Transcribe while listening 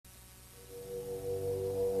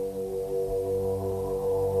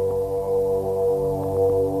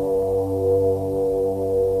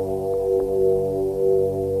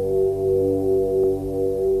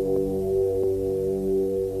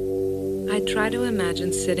Try to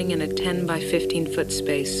imagine sitting in a 10 by 15-foot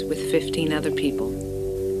space with 15 other people.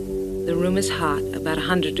 The room is hot, about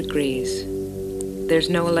 100 degrees. There's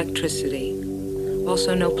no electricity.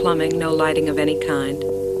 Also no plumbing, no lighting of any kind.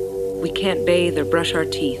 We can't bathe or brush our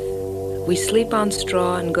teeth. We sleep on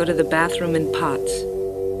straw and go to the bathroom in pots.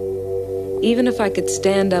 Even if I could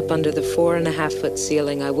stand up under the 4.5-foot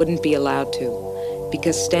ceiling, I wouldn't be allowed to,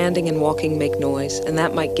 because standing and walking make noise, and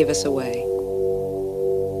that might give us away.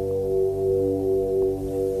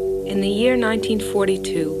 In the year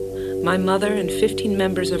 1942, my mother and 15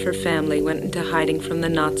 members of her family went into hiding from the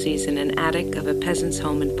Nazis in an attic of a peasant's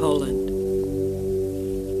home in Poland.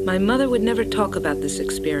 My mother would never talk about this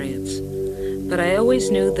experience, but I always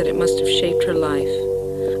knew that it must have shaped her life.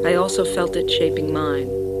 I also felt it shaping mine.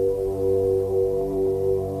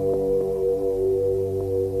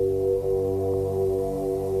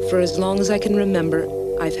 For as long as I can remember,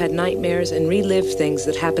 I've had nightmares and relived things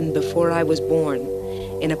that happened before I was born,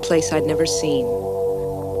 in a place I'd never seen.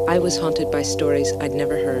 I was haunted by stories I'd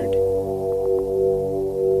never heard.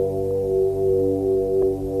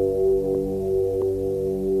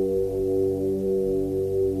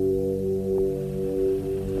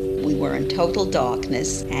 We were in total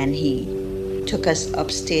darkness, and he took us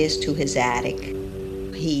upstairs to his attic.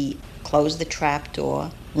 He closed the trap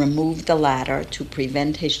door, removed the ladder to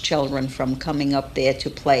prevent his children from coming up there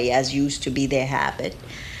to play, as used to be their habit,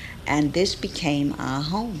 and this became our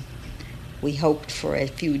home. We hoped for a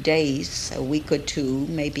few days, a week or two,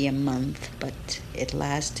 maybe a month, but it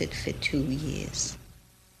lasted for 2 years.